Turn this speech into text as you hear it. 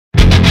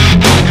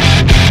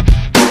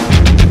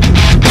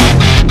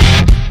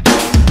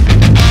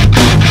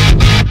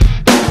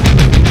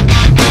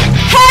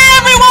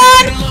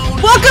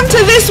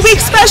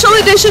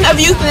edition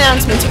of Youth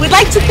Announcements. We'd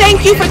like to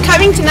thank you for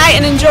coming tonight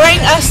and enjoying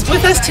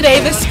with us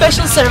today this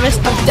special service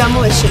of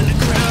Demolition.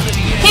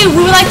 Hey, we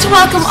would like to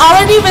welcome all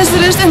our new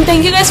visitors and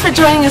thank you guys for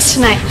joining us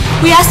tonight.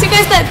 We ask you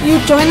guys that you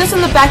join us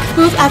in the back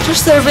booth after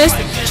service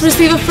to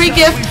receive a free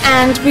gift,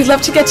 and we'd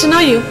love to get to know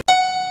you.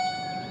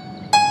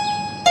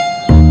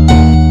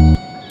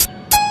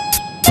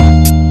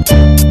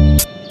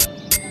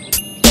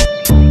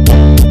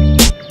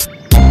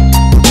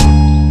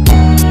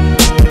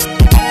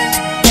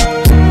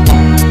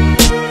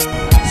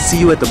 See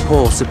you at the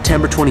poll,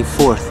 September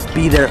 24th.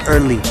 Be there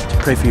early to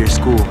pray for your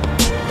school.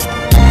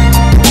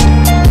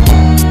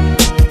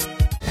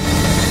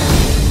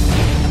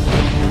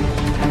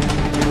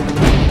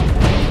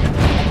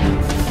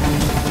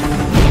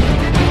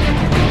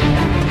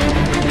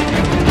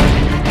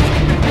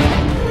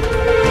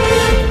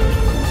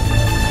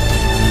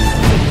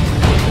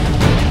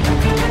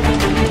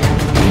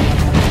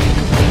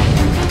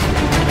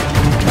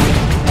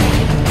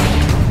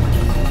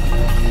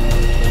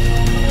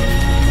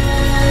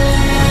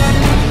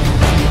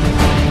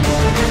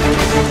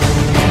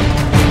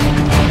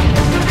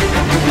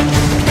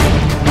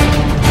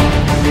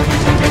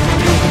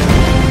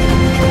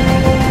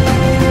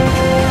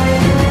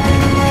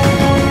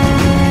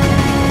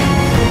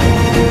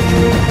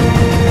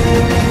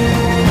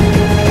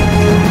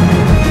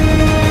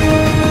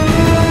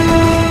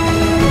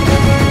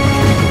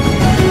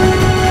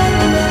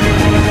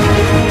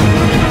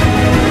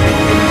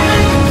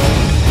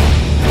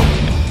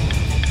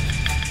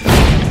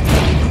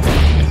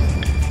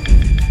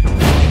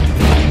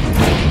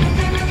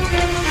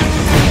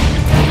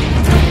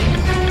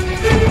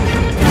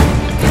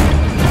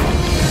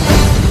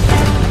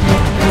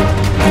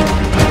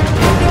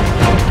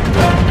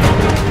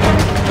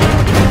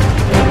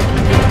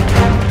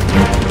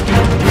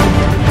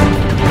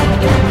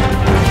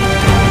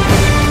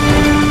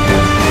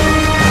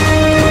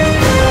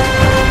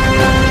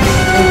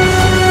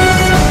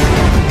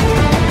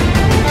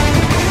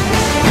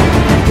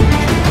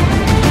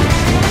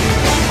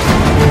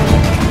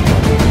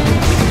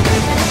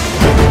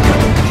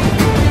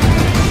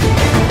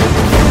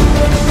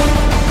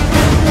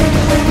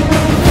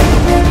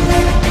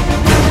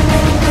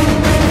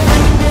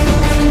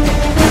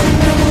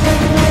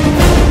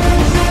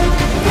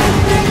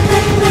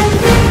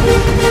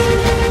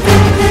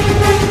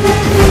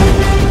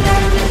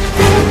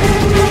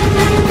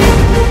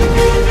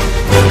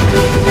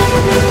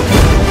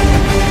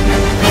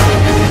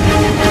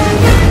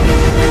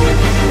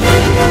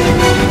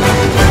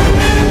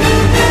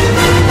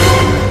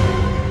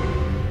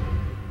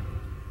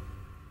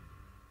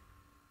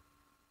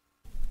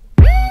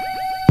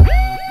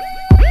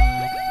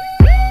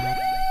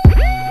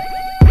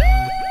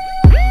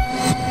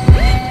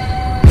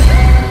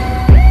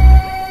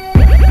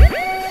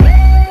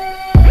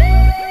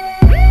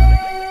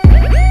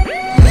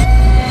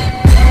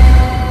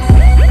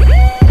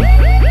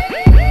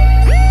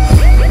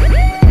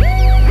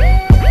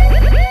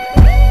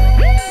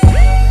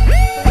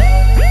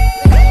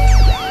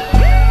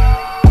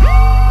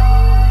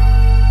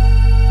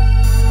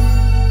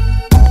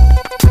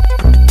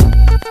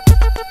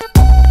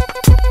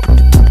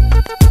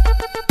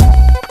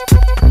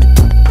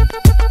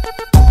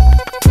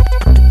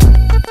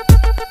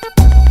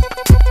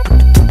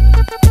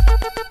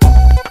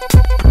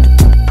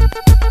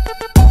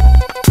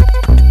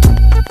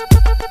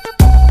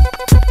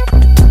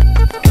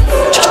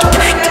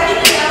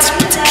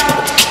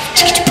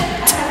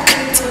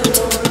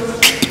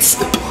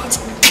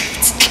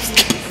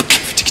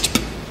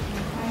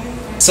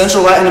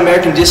 Central Latin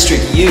American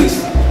District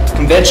Youth.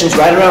 Convention's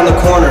right around the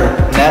corner,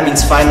 and that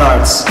means fine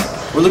arts.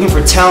 We're looking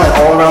for talent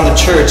all around the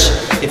church.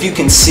 If you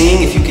can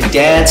sing, if you can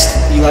dance,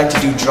 you like to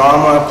do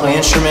drama, play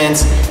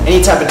instruments,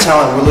 any type of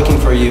talent, we're looking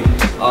for you.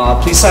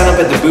 Please sign up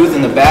at the booth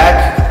in the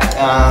back.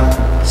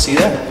 See you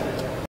there.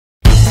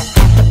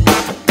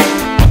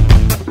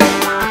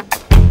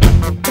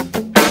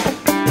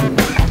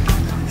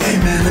 Hey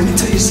man, let me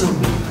tell you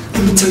something.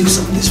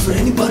 This is for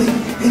anybody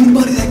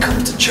that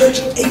comes to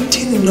church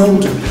 18 and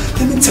older.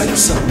 Let me tell you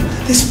something.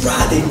 This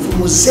Friday for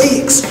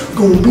Mosaics,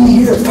 we're gonna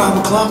be here at 5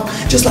 o'clock,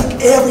 just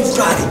like every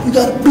Friday. You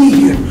gotta be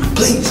here,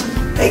 please.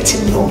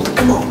 18 and older,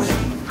 come on,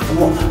 man. Come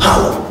on,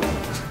 holla.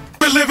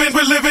 We're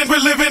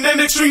living an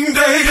extreme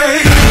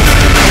day.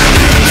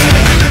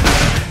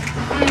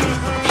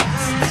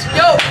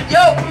 Yo,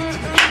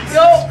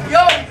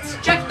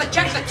 check the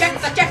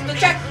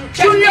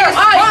Junior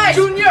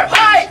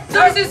high,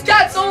 service is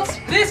cancelled.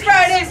 This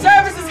Friday,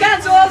 service is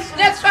cancelled.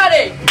 Next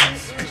Friday.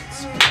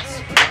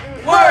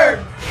 Word.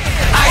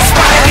 I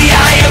spy the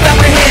eye of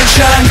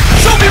apprehension.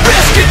 Show me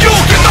risk and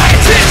you'll get my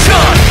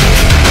attention.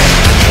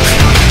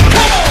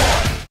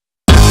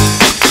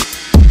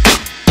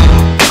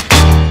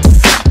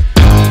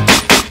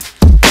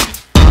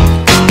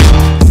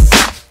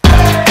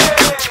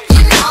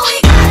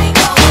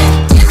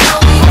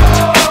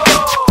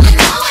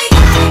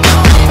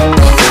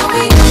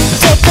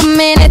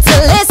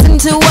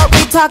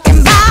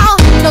 Talking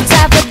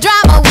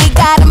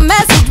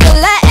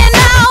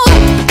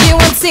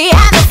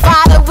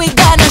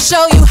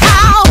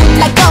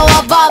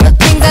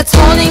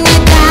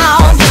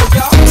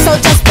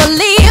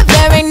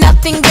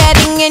nothing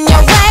getting in your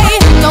way.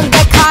 Don't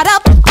get caught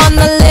up on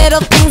the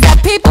little things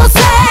that people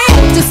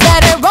say. Just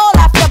let it roll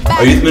off your back.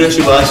 Our youth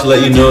ministry will actually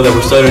let you know that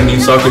we're starting a new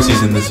soccer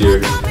season this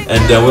year.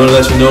 And we want to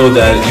let you know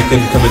that you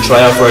can come and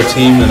try out for our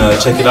team and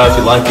check it out if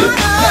you like it.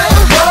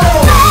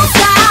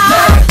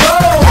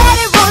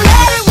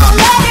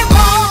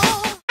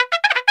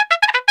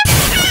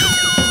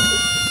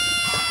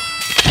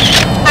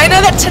 I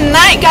know that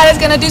tonight God is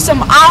going to do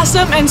some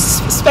awesome and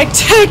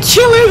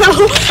spectacular.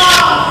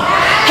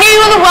 Hey,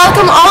 we want to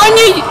welcome all our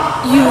new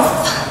youth.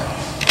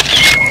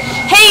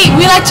 Hey,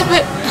 we'd like to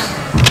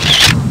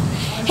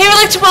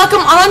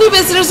welcome all our new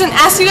visitors and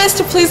ask you guys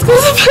to please go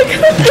to the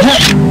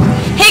back.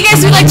 Hey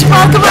guys, we'd like to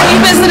welcome our new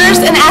visitors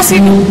and ask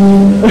you.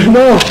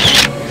 No.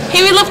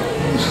 Hey, we like.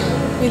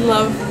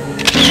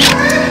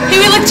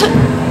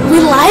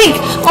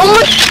 Oh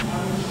my.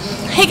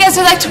 Hey guys,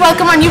 we'd like to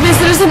welcome our new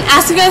visitors and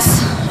ask you guys.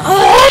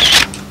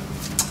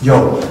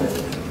 Yo.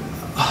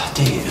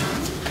 Dang it.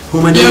 Who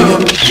am I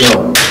doing?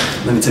 Yo,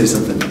 let me tell you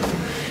something.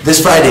 This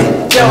Friday,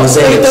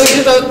 Mosaics.